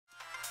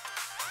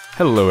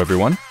Hello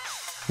everyone,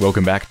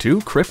 welcome back to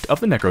Crypt of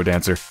the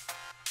NecroDancer.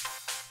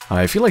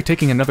 I feel like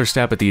taking another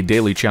stab at the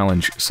daily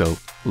challenge, so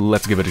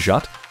let's give it a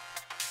shot.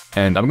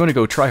 And I'm going to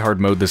go tryhard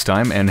mode this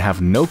time and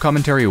have no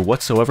commentary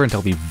whatsoever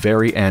until the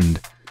very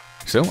end.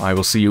 So I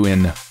will see you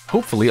in,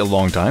 hopefully, a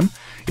long time,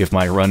 if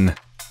my run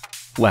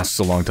lasts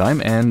a long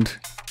time, and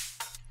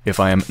if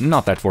I am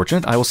not that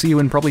fortunate, I will see you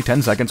in probably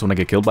 10 seconds when I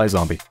get killed by a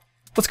zombie.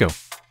 Let's go.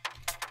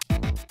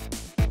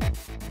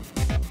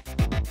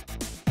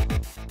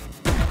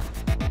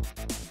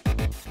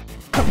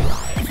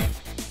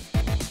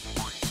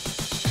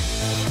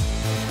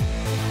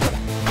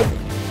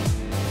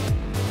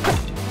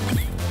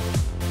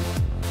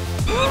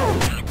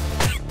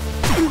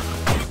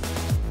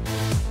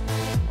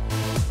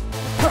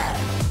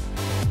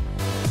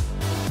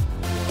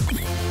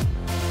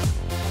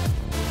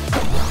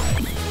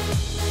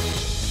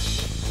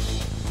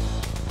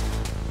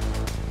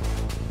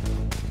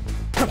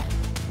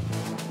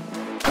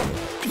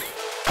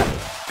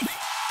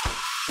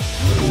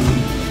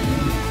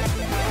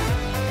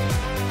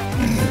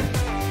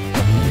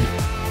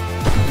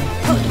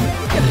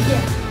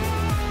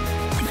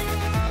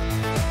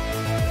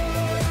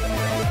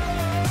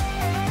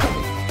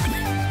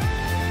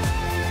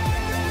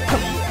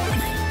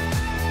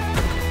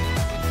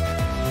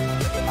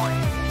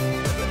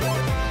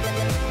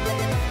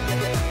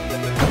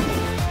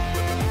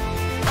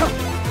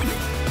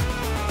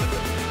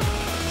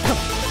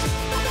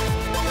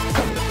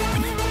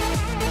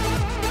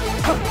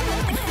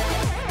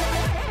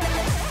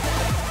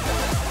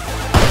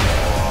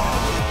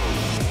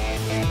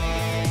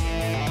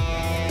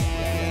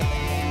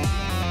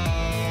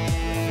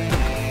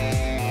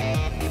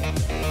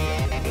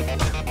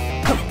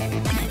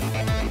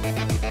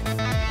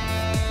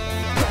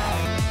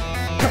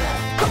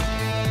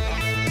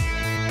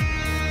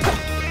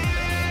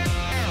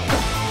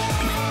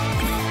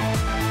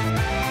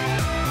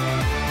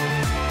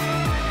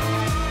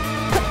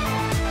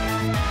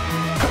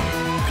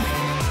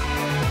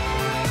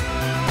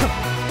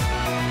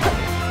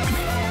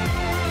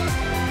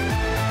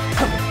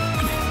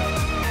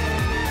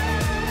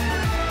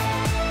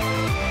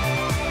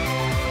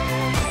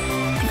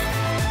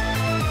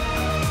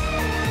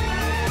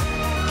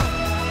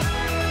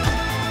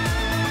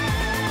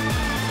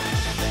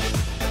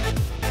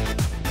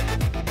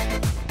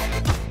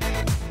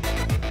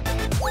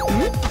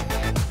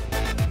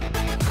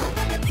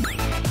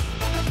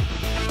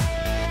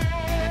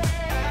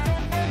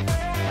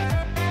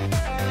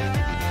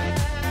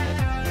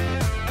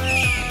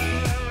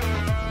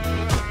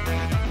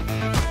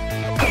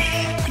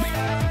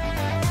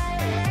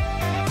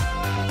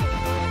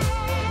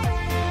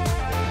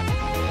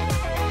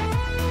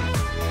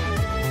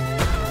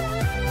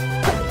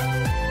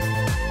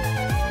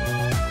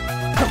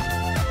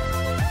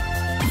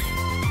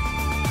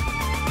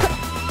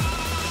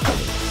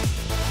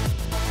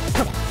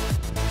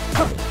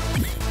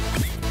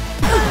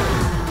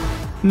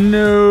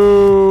 No!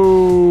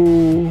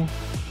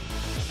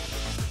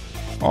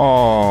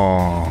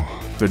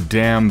 Oh, the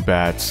damn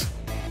bats.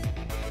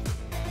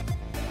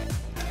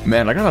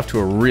 Man, I got off to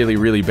a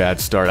really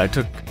bad start. I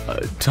took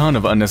a ton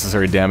of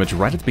unnecessary damage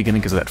right at the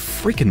beginning because of that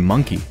freaking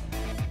monkey.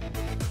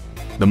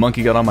 The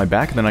monkey got on my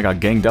back, and then I got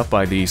ganged up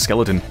by the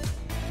skeleton.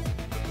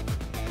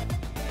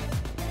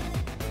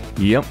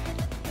 Yep.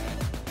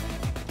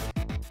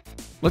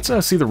 Let's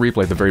see the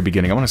replay at the very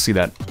beginning. I want to see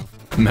that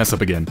mess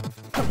up again.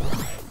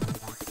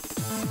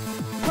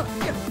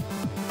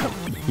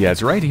 Yeah,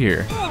 it's right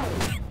here.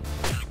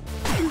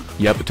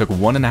 Yep, it took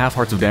 1.5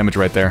 hearts of damage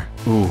right there.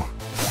 Ooh.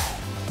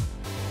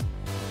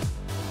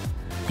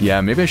 Yeah,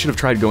 maybe I should have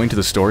tried going to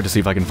the store to see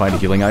if I can find a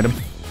healing item.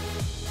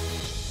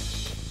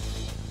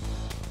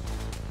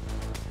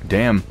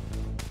 Damn.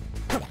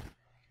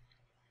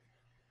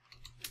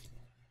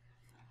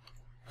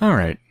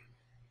 Alright.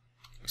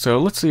 So,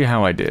 let's see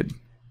how I did.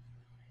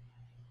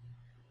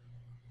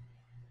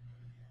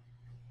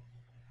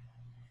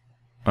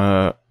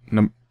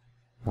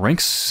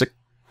 Rank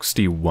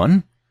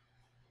 61?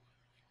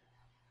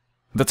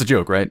 That's a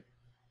joke, right?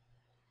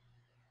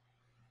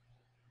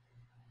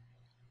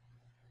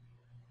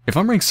 If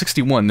I'm ranked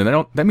 61,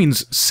 then that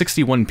means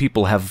 61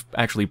 people have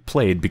actually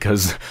played,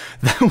 because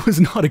that was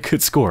not a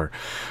good score.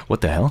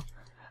 What the hell?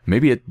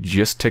 Maybe it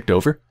just ticked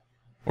over?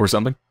 Or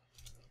something?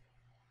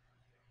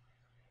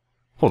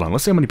 Hold on,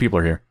 let's see how many people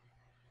are here.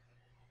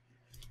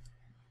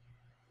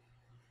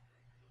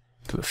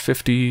 To the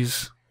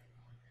 50s.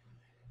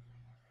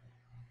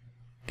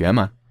 Come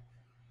on.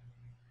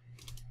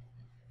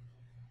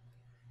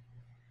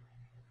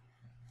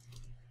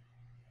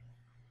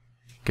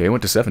 Okay,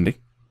 went to 70.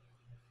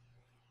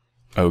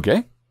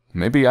 Okay,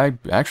 maybe I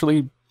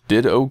actually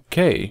did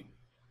okay.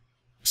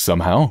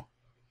 Somehow.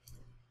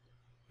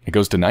 It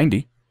goes to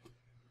 90.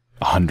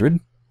 100.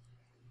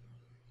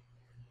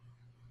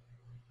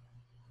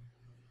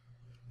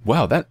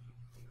 Wow, that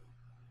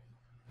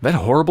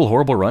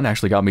horrible run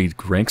actually got me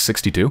rank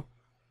 62.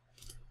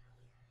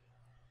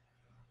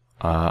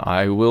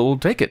 I will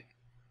take it.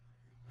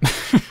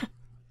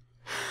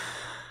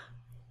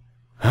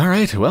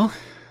 Alright, well,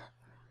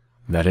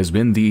 that has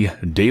been the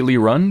daily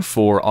run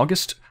for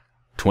August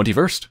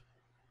 21st.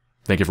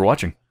 Thank you for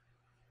watching.